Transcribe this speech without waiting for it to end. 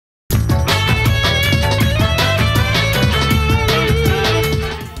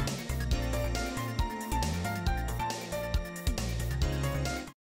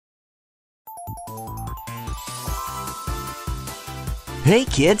Hey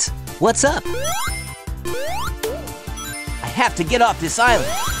kids, what's up? I have to get off this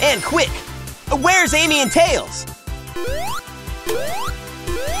island, and quick! Where's Amy and Tails?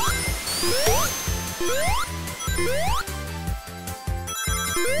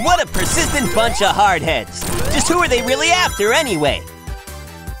 What a persistent bunch of hardheads! Just who are they really after anyway?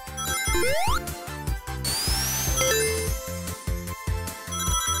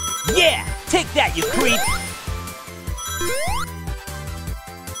 Yeah! Take that, you creep!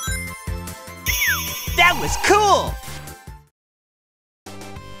 That was cool!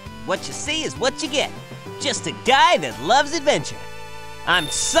 What you see is what you get. Just a guy that loves adventure. I'm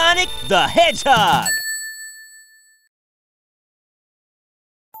Sonic the Hedgehog!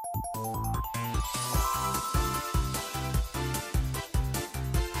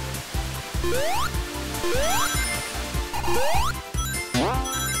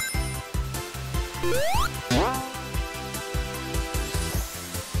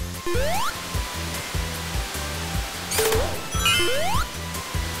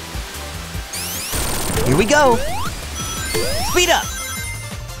 Here we go! Speed up!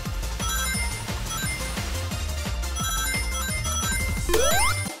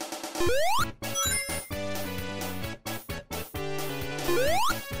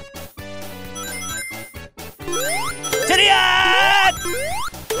 To the end!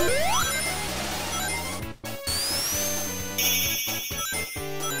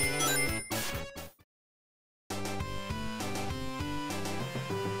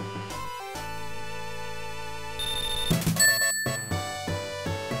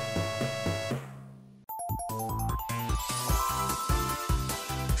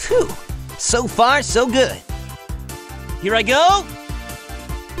 Phew! So far, so good. Here I go!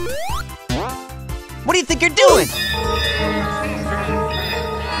 What do you think you're doing?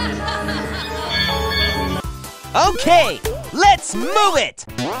 Okay, let's move it!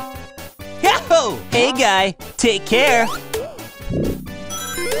 Yahoo! Hey guy, take care.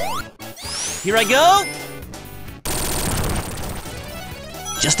 Here I go!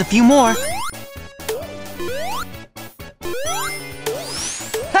 Just a few more.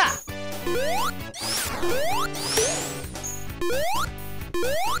 Ha!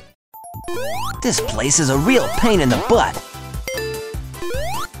 This place is a real pain in the butt.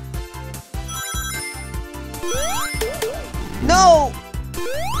 No!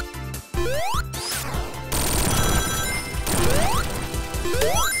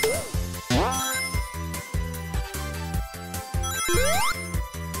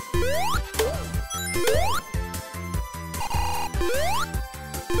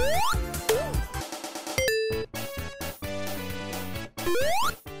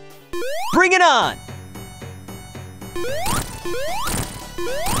 Bring it on!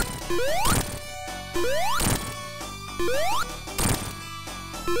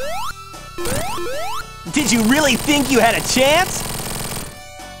 Did you really think you had a chance?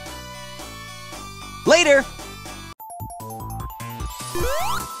 Later!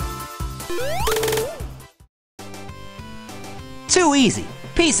 Too easy.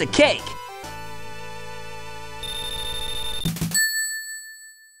 Piece of cake.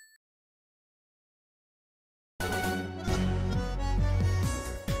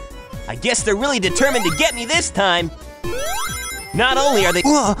 I guess they're really determined to get me this time. Not only are they—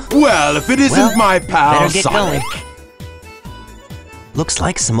 Well, if it isn't my pal better get Sonic. going. Looks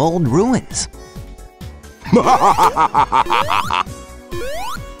like some old ruins.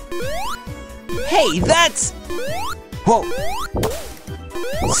 Hey, that's— Whoa.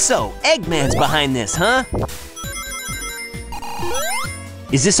 So, Eggman's behind this, huh?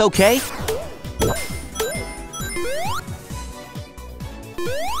 Is this okay?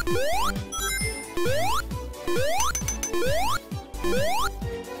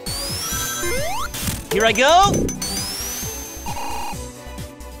 Here I go!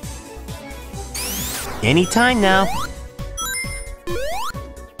 Anytime now.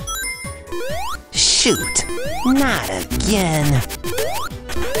 Shoot, not again.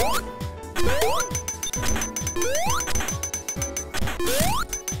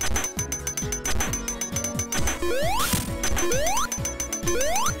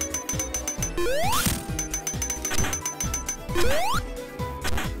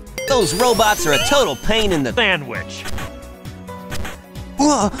 Those robots are a total pain in the sandwich.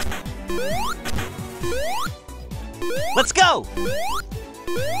 Whoa. Let's go!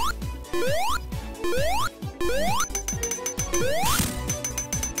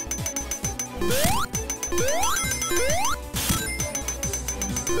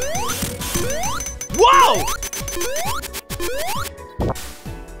 Whoa!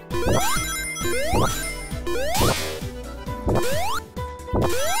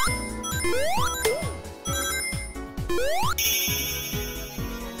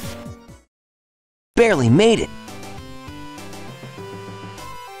 barely made it.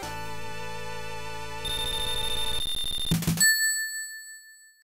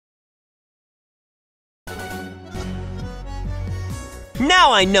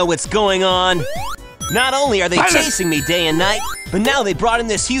 Now I know what's going on! Not only are they chasing me day and night, but now they brought in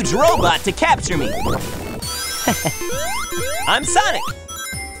this huge robot to capture me! I'm Sonic!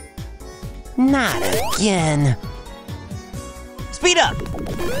 Not again! Speed up!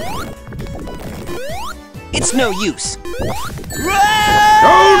 It's no use!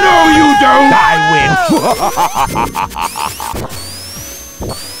 Oh no, you don't! I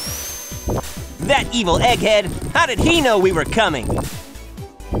win! That evil egghead! How did he know we were coming?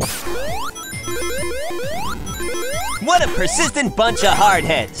 What a persistent bunch of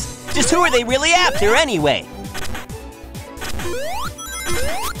hardheads! Just who are they really after anyway?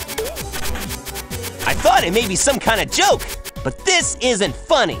 I thought it may be some kind of joke, but this isn't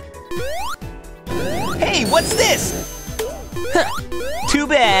funny. Hey, what's this? Huh, too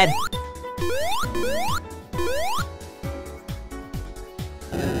bad.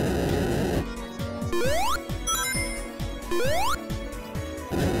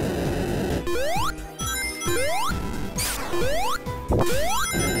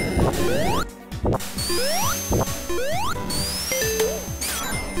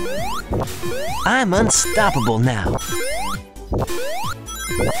 I'm unstoppable now.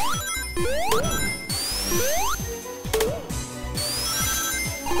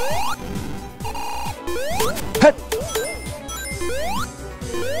 Hup.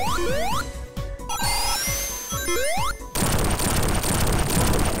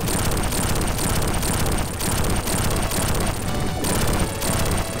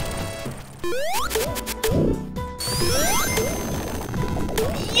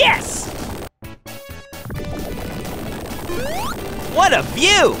 Yes! What a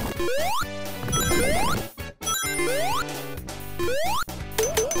view!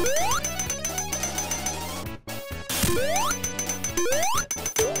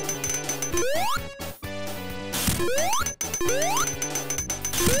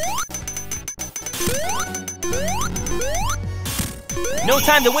 No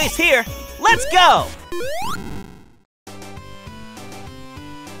time to waste here. Let's go!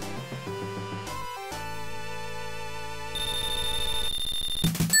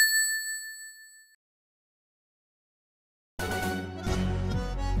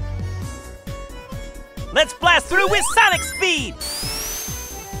 Let's blast through with Sonic speed!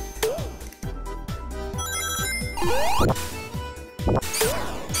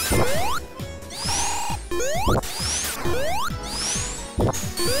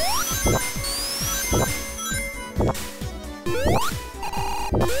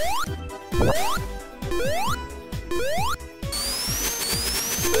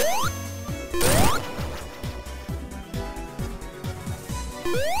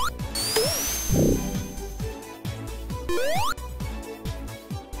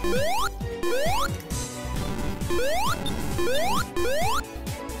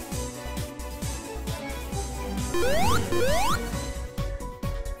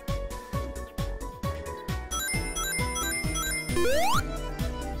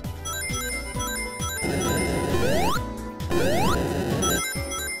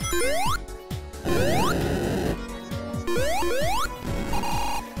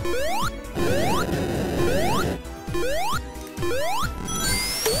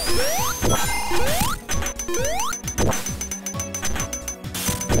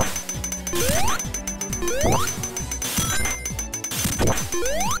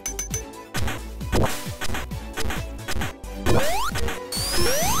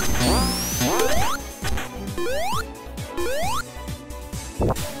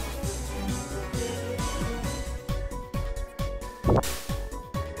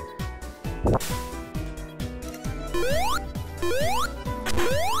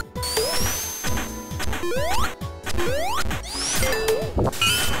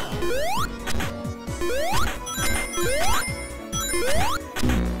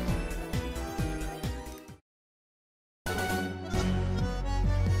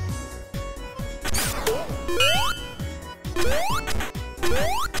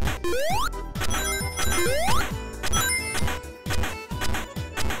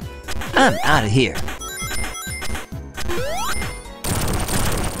 I'm out of here.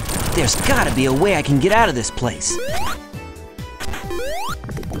 There's gotta be a way I can get out of this place.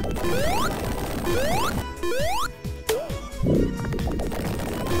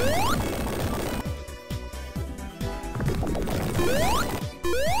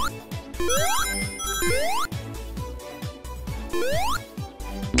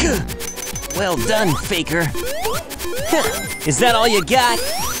 Well done, faker. Is that all you got?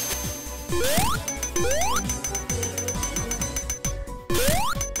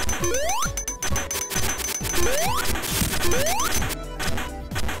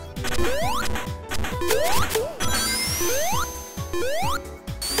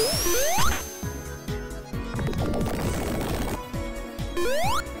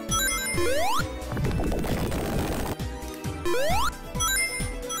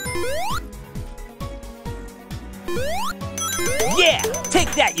 Yeah!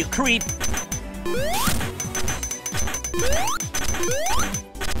 Take that, you creep!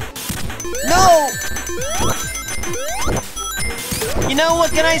 No! You know,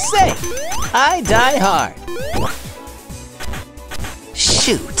 what can I say? I die hard.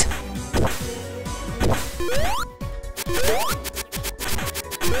 Shoot.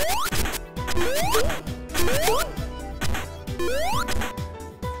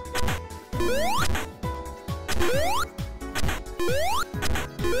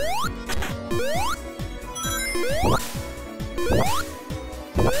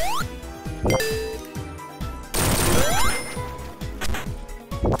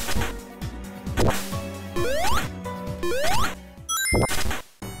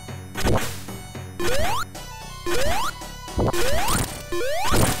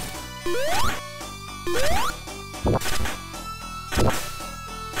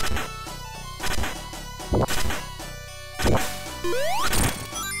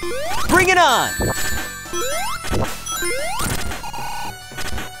 Bring it on!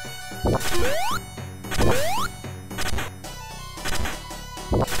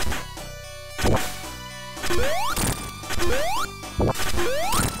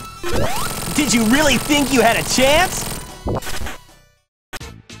 Did you really think you had a chance?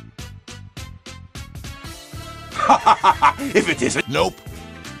 If it isn't, nope.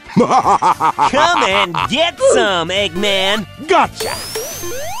 Come and get some, Eggman! Gotcha!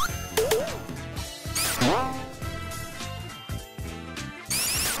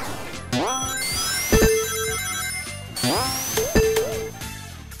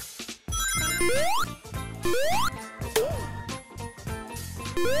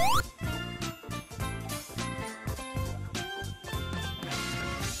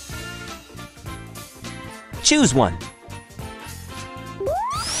 Choose one.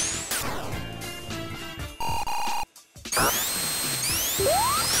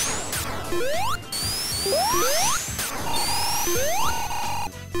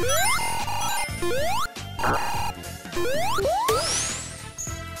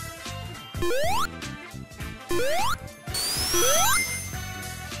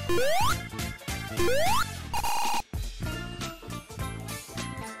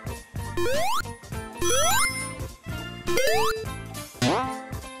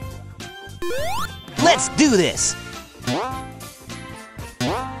 Let's do this!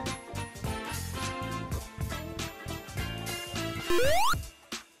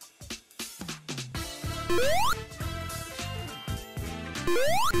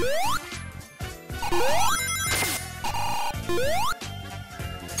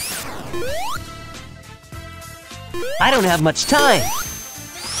 I don't have much time.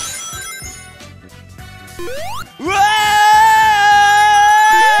 Whoa!